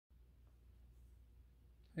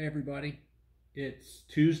Hey everybody, it's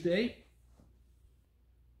Tuesday,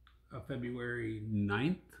 February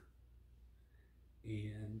 9th,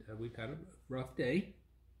 and we've had a rough day.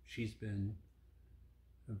 She's been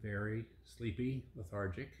very sleepy,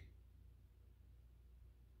 lethargic,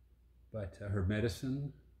 but her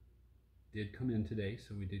medicine did come in today,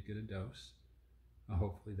 so we did get a dose.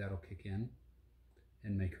 Hopefully that'll kick in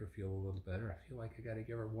and make her feel a little better. I feel like I got to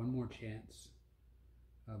give her one more chance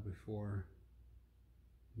before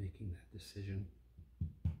making that decision.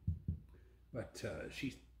 But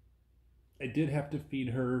I did have to feed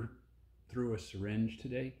her through a syringe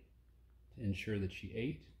today to ensure that she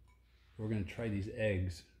ate. We're going to try these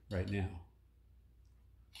eggs right now.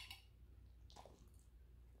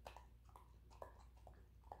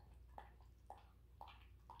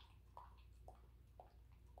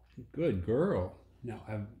 Good girl. Now,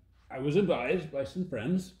 I was advised by some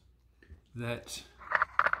friends that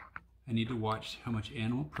I need to watch how much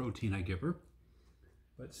animal protein I give her.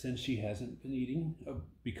 But since she hasn't been eating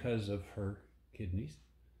because of her kidneys,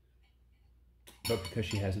 but because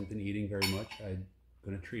she hasn't been eating very much, I'm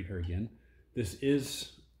going to treat her again. This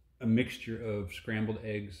is a mixture of scrambled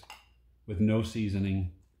eggs with no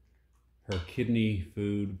seasoning, her kidney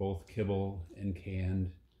food, both kibble and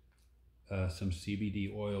canned, some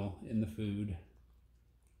CBD oil in the food,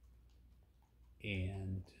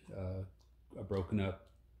 and a broken up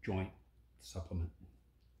joint supplement.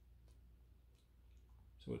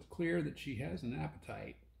 So it's clear that she has an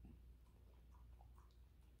appetite.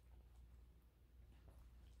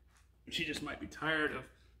 She just might be tired of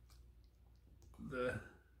the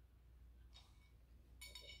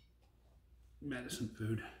medicine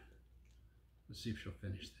food. Let's see if she'll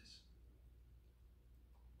finish this.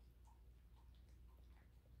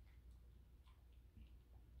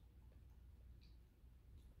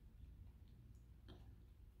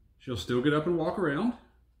 She'll still get up and walk around,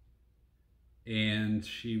 and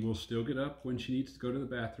she will still get up when she needs to go to the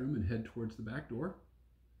bathroom and head towards the back door.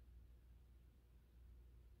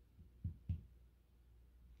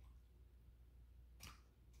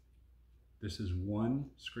 This is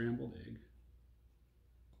one scrambled egg.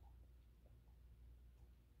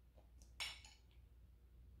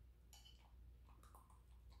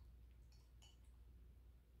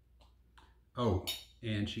 Oh,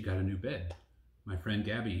 and she got a new bed. My friend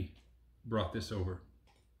Gabby brought this over,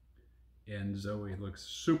 and Zoe looks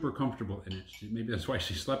super comfortable in it. Maybe that's why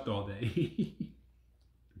she slept all day. Is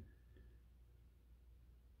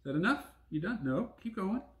that enough? You done? No, keep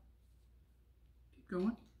going. Keep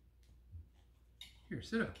going. Here,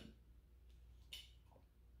 sit up.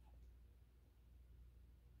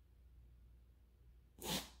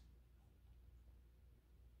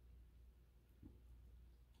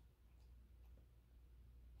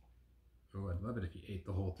 Oh, I'd love it if you ate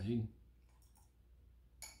the whole thing.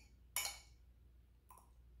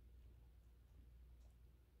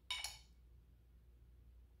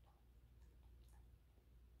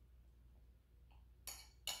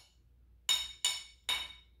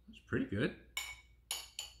 That's pretty good.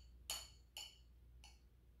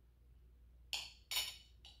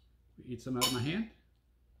 Eat some out of my hand.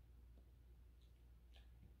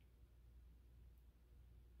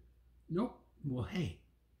 Nope. Well, hey,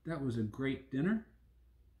 that was a great dinner.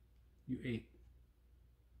 You ate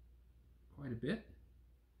quite a bit.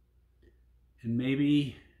 And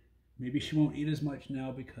maybe she won't eat as much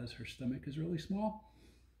now because her stomach is really small.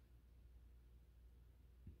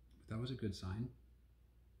 But that was a good sign.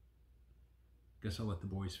 Guess I'll let the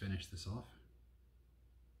boys finish this off.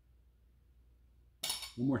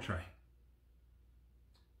 One more try.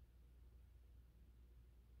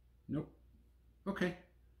 Nope. Okay.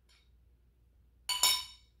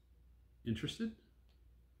 Interested?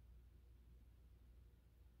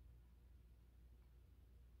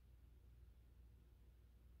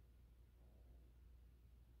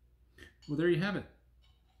 Well, there you have it.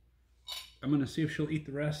 I'm going to see if she'll eat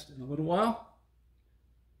the rest in a little while.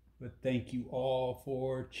 But thank you all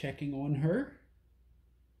for checking on her.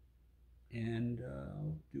 And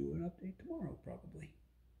I'll do an update tomorrow, probably.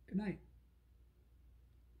 Good night.